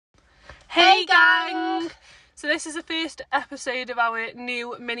Hey gang! So this is the first episode of our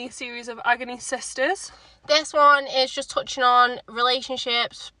new mini-series of Agony Sisters. This one is just touching on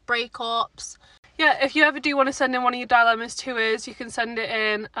relationships, breakups. Yeah, if you ever do want to send in one of your dilemmas to us, you can send it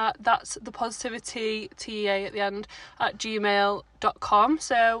in at that's the positivity TEA at the end at gmail.com.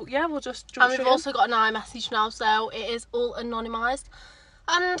 So yeah, we'll just jump And we've also got an iMessage now, so it is all anonymised.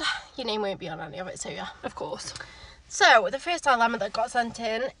 And your name won't be on any of it, so yeah. Of course. So, the first dilemma that got sent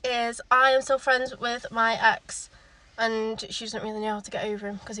in is I am still friends with my ex and she doesn't really know how to get over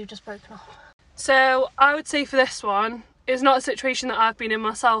him because we've just broken up. So, I would say for this one, it's not a situation that I've been in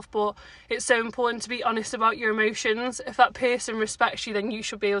myself, but it's so important to be honest about your emotions. If that person respects you, then you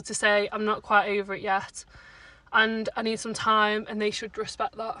should be able to say, I'm not quite over it yet and I need some time, and they should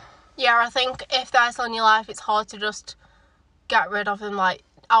respect that. Yeah, I think if they're still in your life, it's hard to just get rid of them, like,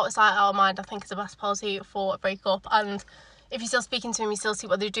 out of sight, out of mind. I think is the best policy for a breakup. And if you're still speaking to them, you still see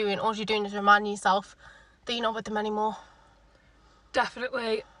what they're doing. All you're doing is reminding yourself that you're not with them anymore.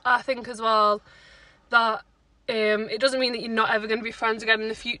 Definitely. I think as well that it doesn't mean that you're not ever going to be friends again in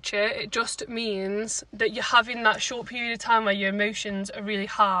the future. It just means that you're having that short period of time where your emotions are really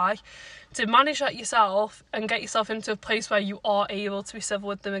high to manage that yourself and get yourself into a place where you are able to be civil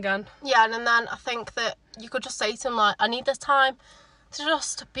with them again. Yeah, and then I think that you could just say to them, like, I need this time to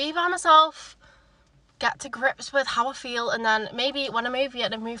just be by myself, get to grips with how I feel, and then maybe when I'm over it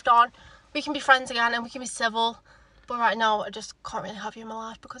and I've moved on, we can be friends again and we can be civil. But right now I just can't really have you in my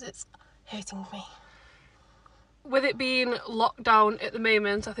life because it's hurting me. With it being lockdown at the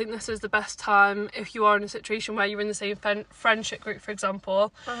moment, I think this is the best time, if you are in a situation where you're in the same friendship group, for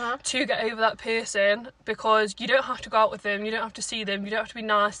example, to get over that person, because you don't have to go out with them, you don't have to see them, you don't have to be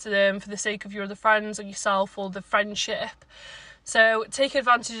nice to them for the sake of your other friends or yourself or the friendship. So take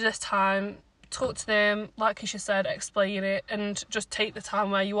advantage of this time, talk to them, like you said, explain it, and just take the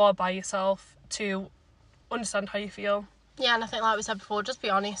time where you are by yourself to understand how you feel. Yeah, and I think like we said before, just be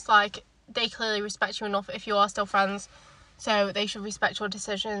honest. Like, they clearly respect you enough if you are still friends, so they should respect your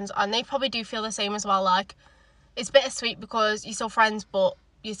decisions, and they probably do feel the same as well. Like, it's bittersweet because you're still friends, but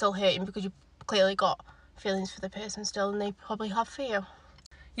you're still hurting because you've clearly got feelings for the person still, and they probably have for you.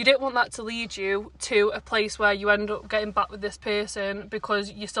 You don't want that to lead you to a place where you end up getting back with this person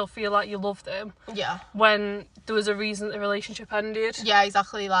because you still feel like you love them. Yeah. When there was a reason that the relationship ended. Yeah,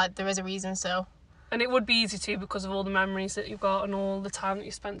 exactly. Like, there is a reason, so. And it would be easy to because of all the memories that you've got and all the time that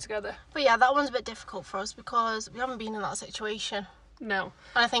you spent together. But yeah, that one's a bit difficult for us because we haven't been in that situation. No.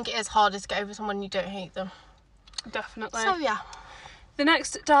 And I think it is harder to get over someone you don't hate them. Definitely. So yeah. The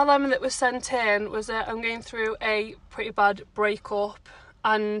next dilemma that was sent in was that I'm going through a pretty bad breakup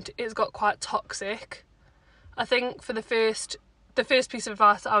and it's got quite toxic. I think for the first piece of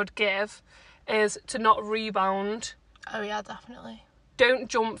advice that I would give is to not rebound. Oh yeah, definitely. Don't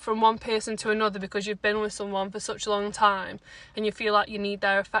jump from one person to another because you've been with someone for such a long time and you feel like you need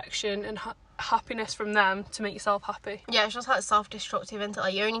their affection and happiness from them to make yourself happy. Yeah, it's just like self-destructive, isn't it?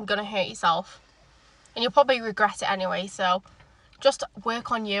 Like, you're only going to hurt yourself and you'll probably regret it anyway, so just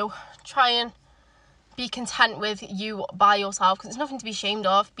work on you. Try and be content with you by yourself because it's nothing to be ashamed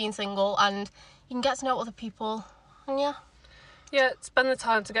of being single, and you can get to know other people, and yeah, spend the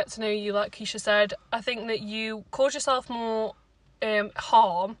time to get to know you. Like Keisha said, I think that you cause yourself more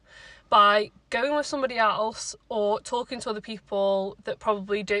harm by going with somebody else or talking to other people that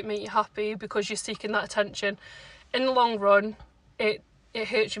probably don't make you happy because you're seeking that attention. In the long run, it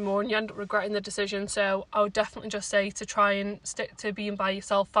hurts you more and you end up regretting the decision. So I would definitely just say to try and stick to being by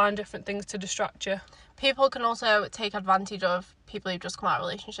yourself, find different things to distract you. People can also take advantage of people who've just come out of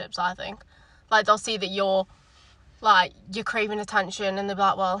relationships, I think. Like, they'll see that you're craving attention and they'll be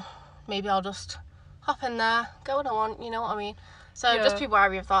like, well, maybe I'll just hop in there, get what I want, you know what I mean? So just be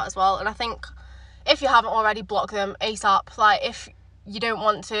wary of that as well. And I think if you haven't already, block them ASAP. Like, if you don't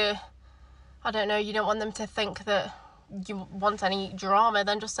want to, I don't know, you don't want them to think that you want any drama,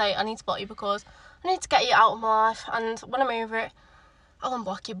 then just say, I need to block you because I need to get you out of my life, and when I'm over it, I'll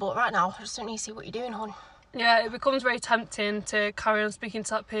unblock you, but right now I just don't need to see what you're doing, hon. Yeah, it becomes very tempting to carry on speaking to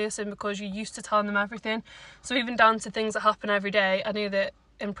that person because you're used to telling them everything. So even down to things that happen every day, I know that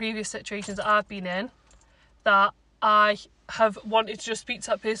in previous situations that I've been in, that I have wanted to just speak to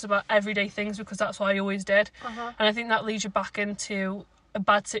that person about everyday things because that's what I always did. And I think that leads you back into a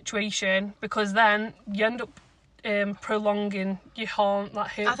bad situation because then you end up prolonging your harm, that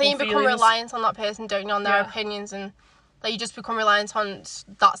hurtful I think you become feelings. reliant on that person, don't you, on their opinions, and Like, you just become reliant on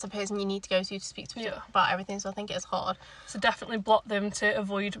that's the person you need to go to speak to about everything. So I think it's hard. So definitely block them to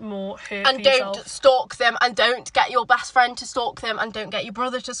avoid more hurt and for don't yourself. Stalk them, and don't get your best friend to stalk them, and don't get your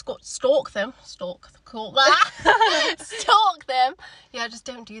brother to stalk them. Stalk them. Yeah, just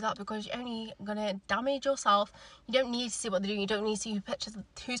don't do that, because you're only gonna damage yourself. You don't need to see what they're doing. You don't need to see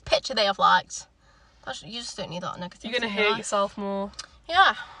whose picture they have liked. You just don't need that negativity. You're gonna hurt yourself more.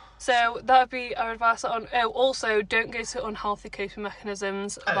 Yeah. So that would be our advice on. Oh, also don't go to unhealthy coping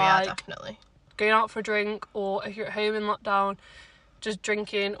mechanisms. Oh yeah, definitely. Going out for a drink, or if you're at home in lockdown, just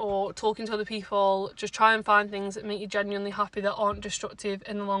drinking or talking to other people. Just try and find things that make you genuinely happy, that aren't destructive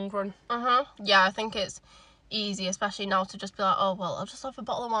in the long run. Yeah, I think it's easy, especially now, to just be like, oh well, I'll just have a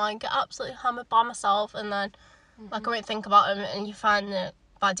bottle of wine, get absolutely hammered by myself, and then like I won't think about them. And you find that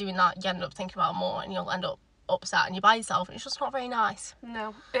by doing that, you end up thinking about it more, and you'll end up upset and you're by yourself, and it's just not very nice.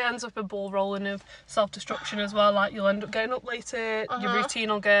 No, it ends up a ball rolling of self-destruction as well. Like, you'll end up getting up later, your routine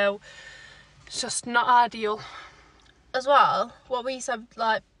will go. It's just not ideal. As well, what we said,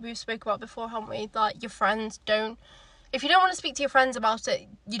 like we spoke about before, haven't we? Like, your friends if you don't want to speak to your friends about it,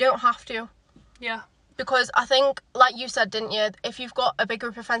 you don't have to. Yeah. Because I think, like you said, didn't you, if you've got a big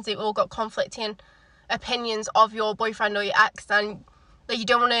group of friends that all got conflicting opinions of your boyfriend or your ex, then you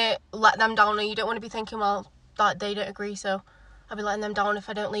don't want to let them down, or you don't want to be thinking, well, that they don't agree, so I'll be letting them down if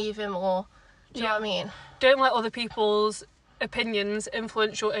I don't leave him, or do you know what I mean? Don't let other people's opinions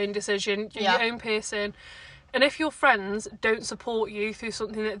influence your own decision. You're your own person. And if your friends don't support you through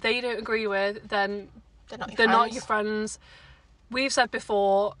something that they don't agree with, then they're not your friends. We've said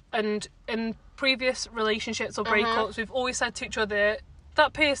before, and in previous relationships or breakups, we've always said to each other,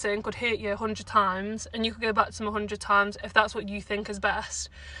 that person could hurt you 100 times, and you could go back to them 100 times if that's what you think is best.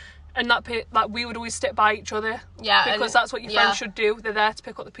 And we would always stick by each other. Yeah. Because that's what your friends should do. They're there to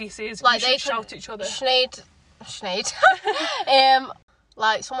pick up the pieces. Like, you should shout at each other. Sinead.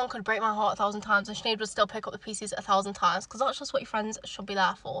 Like, someone could break my heart 1,000 times, and Sinead would still pick up the pieces 1,000 times, because that's just what your friends should be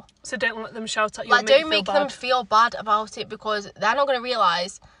there for. So don't let them shout at you. Like, don't make them feel bad about it, because they're not going to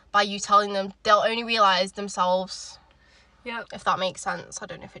realise by you telling them. They'll only realise themselves. Yeah. If that makes sense. I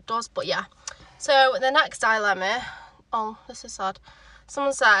don't know if it does, but yeah. So the next dilemma. Oh, this is sad.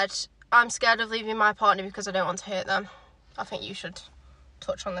 Someone said, I'm scared of leaving my partner because I don't want to hurt them. I think you should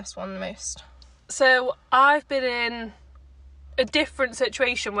touch on this one the most. So I've been in a different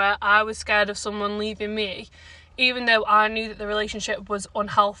situation where I was scared of someone leaving me, even though I knew that the relationship was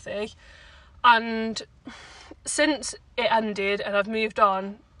unhealthy. And since it ended and I've moved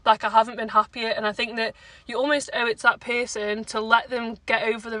on, like, I haven't been happier, and I think that you almost owe it to that person to let them get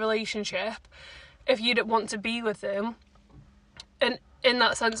over the relationship if you don't want to be with them. And in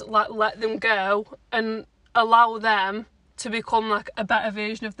that sense, like, let them go and allow them to become, like, a better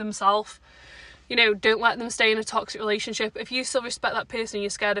version of themselves. You know, don't let them stay in a toxic relationship. If you still respect that person and you're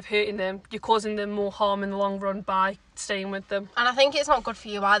scared of hurting them, you're causing them more harm in the long run by staying with them. And I think it's not good for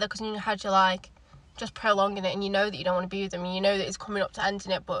you either, because in your head you're like, just prolonging it, and you know that you don't want to be with them, and you know that it's coming up to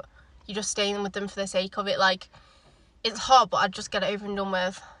ending it, but you're just staying with them for the sake of it. Like, it's hard, but I'd just get it over and done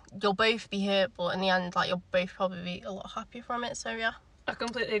with. You'll both be hurt, but in the end, like, you'll both probably be a lot happier from it. So yeah, I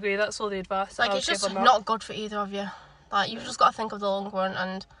completely agree. That's all the advice. Like, it's just not good for either of you. Like, you've just got to think of the long run,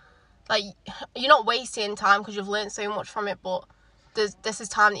 and like, you're not wasting time because you've learned so much from it, but this is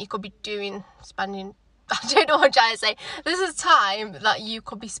time that you could be spending I don't know what I'm trying to say. This is time that you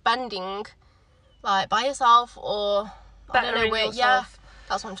could be spending, like, by yourself, or I don't know where. Yeah,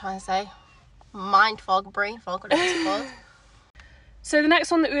 that's what I'm trying to say. Mind fog, brain fog, whatever it's called. So the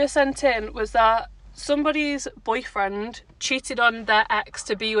next one that we were sent in was that somebody's boyfriend cheated on their ex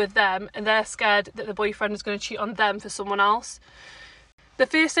to be with them, and they're scared that the boyfriend is going to cheat on them for someone else. The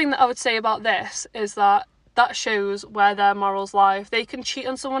first thing that I would say about this is that shows where their morals lie. If they can cheat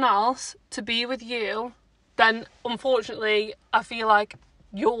on someone else to be with you, then unfortunately I feel like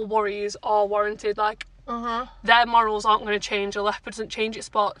your worries are warranted. Like, their morals aren't going to change. A leopard doesn't change its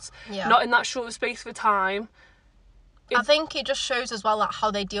spots. Not in that short of space of time. I think it just shows as well, like,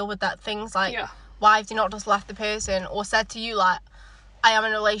 how they deal with that. Things like, why have they not just left the person, or said to you, like, I am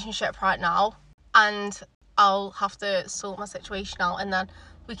in a relationship right now and I'll have to sort my situation out, and then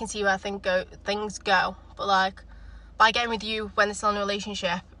we can see where things go. But, like, by getting with you when they're still in a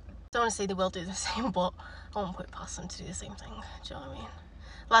relationship, I don't want to say they will do the same, but I won't put it past them to do the same thing. Do you know what I mean?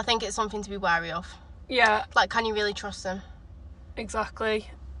 Well, I think it's something to be wary of. Yeah. Like, can you really trust them?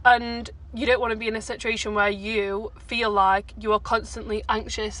 Exactly. And you don't want to be in a situation where you feel like you are constantly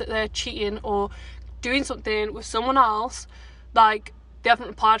anxious that they're cheating or doing something with someone else. Like, they haven't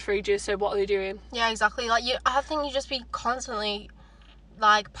applied for ages, so what are they doing? Yeah, exactly. Like, I think you just be constantly,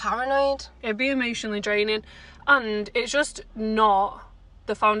 like, paranoid. It'd be emotionally draining, and it's just not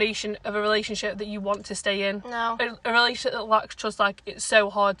the foundation of a relationship that you want to stay in. No. A relationship that lacks trust, like, it's so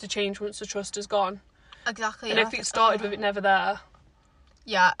hard to change once the trust is gone. Exactly. And if it started with it never there.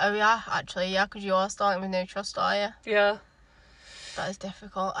 Yeah, oh yeah, actually, yeah, because you are starting with no trust, are you? Yeah. That is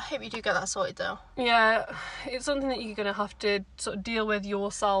difficult. I hope you do get that sorted, though. Yeah, it's something that you're going to have to sort of deal with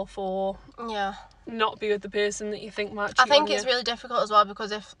yourself, or Yeah. not be with the person that you think might cheat I think on it's you. really difficult as well,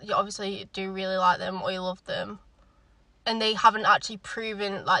 because if you obviously do really like them or you love them, and they haven't actually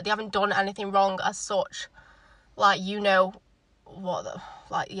proven, like, they haven't done anything wrong as such, like, you know what the,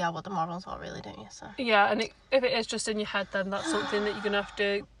 like, yeah, what the morals are, really, don't you? So Yeah, and if it is just in your head, then that's something that you're going to have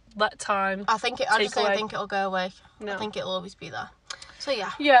to let time I just don't think it'll go away. No. I think it'll always be there. So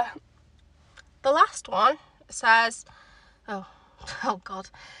yeah. Yeah. The last one says, oh God.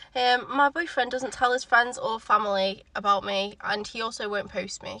 My boyfriend doesn't tell his friends or family about me, and he also won't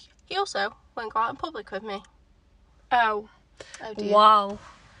post me. He also won't go out in public with me. Oh. Oh dear. Wow.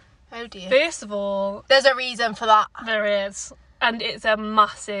 Oh dear. First of all, There's a reason for that. there is. And it's a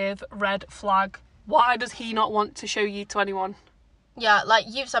massive red flag. Why does he not want to show you to anyone? Yeah, like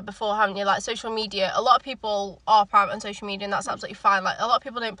you've said before, haven't you? Like, social media, a lot of people are private on social media, and that's absolutely fine. Like, a lot of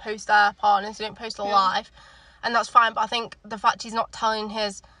people don't post their partners, they don't post a live, and that's fine. But I think the fact he's not telling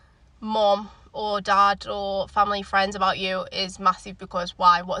his mum or dad or family friends about you is massive, because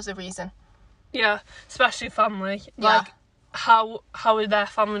why? What is the reason? Yeah, especially family. Yeah. Like, how are their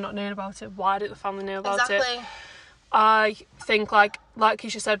family not knowing about it? Why did the family know about it? Exactly. I think, like you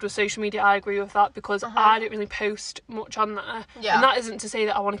said with social media, I agree with that, because I don't really post much on there. Yeah. And that isn't to say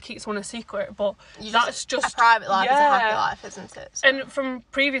that I want to keep someone a secret, but that's just a private life is a happy yeah. life, isn't it? So. And from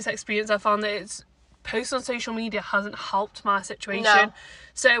previous experience, I found that it's posting on social media hasn't helped my situation. No.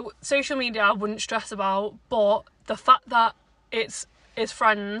 So social media I wouldn't stress about, but the fact that it's his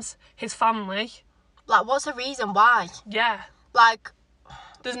friends, his family, Like, what's the reason? Why? yeah, Like,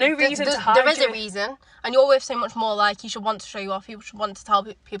 there's no reason to hide there is it. a reason, and you're worth so much more. Like, you should want to show you off, you should want to tell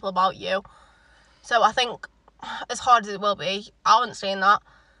people about you. So I think, as hard as it will be, I wouldn't stay in that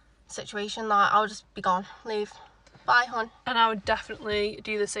situation. Like, I would just be gone, leave, bye, hon. And I would definitely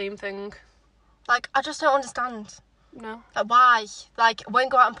do the same thing. Like, I just don't understand. No. Like, why? Like,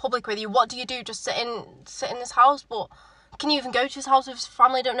 won't go out in public with you. What do you do? Just sit in his house? But can you even go to his house if his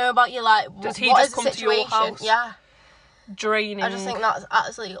family don't know about you? Like, Does he what just is come the to your situation? house? Yeah. Draining. I just think that's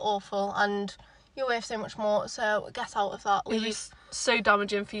absolutely awful, and you're worth so much more, so get out of that, It leave. was so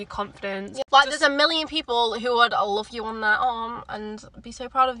damaging for your confidence. Yeah, like, Just- there's a million people who would love you on their arm and be so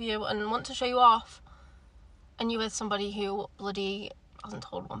proud of you and want to show you off, and you're with somebody who bloody hasn't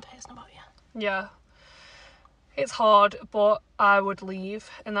told one person about you. Yeah. It's hard, but I would leave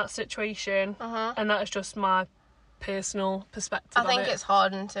in that situation, and that is just my personal perspective I think on it. it's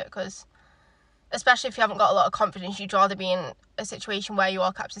hard, isn't it? Because especially if you haven't got a lot of confidence, you'd rather be in a situation where you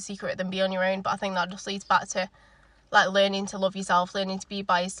are kept a secret than be on your own. But I think that just leads back to, like, learning to love yourself, learning to be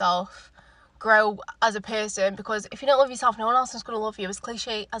by yourself, grow as a person, because if you don't love yourself, no one else is going to love you. As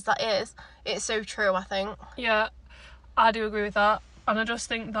cliche as that is, it's so true, I think. Yeah, I do agree with that. And I just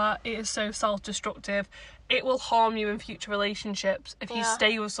think that it is so self-destructive. It will harm you in future relationships if you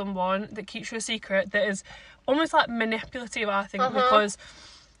stay with someone that keeps you a secret, that is almost like manipulative, I think, because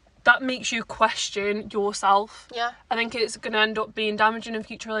that makes you question yourself. Yeah. I think it's going to end up being damaging in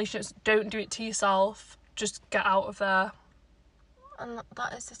future relationships. Don't do it to yourself. Just get out of there. And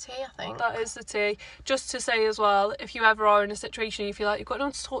that is the tea, I think. That is the tea. Just to say as well, if you ever are in a situation you feel like you've got no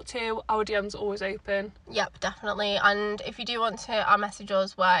one to talk to, our DMs are always open. Yep, definitely. And if you do want to message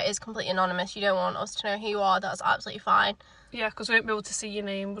us where it is completely anonymous, you don't want us to know who you are, that's absolutely fine. Yeah, because we won't be able to see your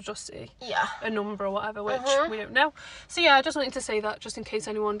name, we'll just see Yeah. a number or whatever, which we don't know. So yeah, I just wanted to say that just in case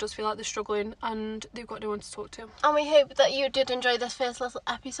anyone does feel like they're struggling and they've got no one to talk to. And we hope that you did enjoy this first little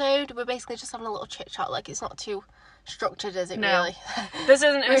episode. We're basically just having a little chit chat, like, it's not too structured, is it? No. Really? This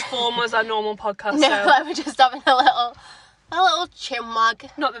isn't as formal as our normal podcast, No, so like, we're just having a little chin wag.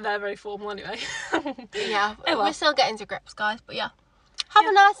 not that they're very formal anyway. Yeah, Oh, well. we're still getting to grips, guys, but yeah. Have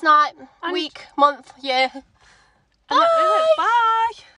a nice night, And- week, month, year.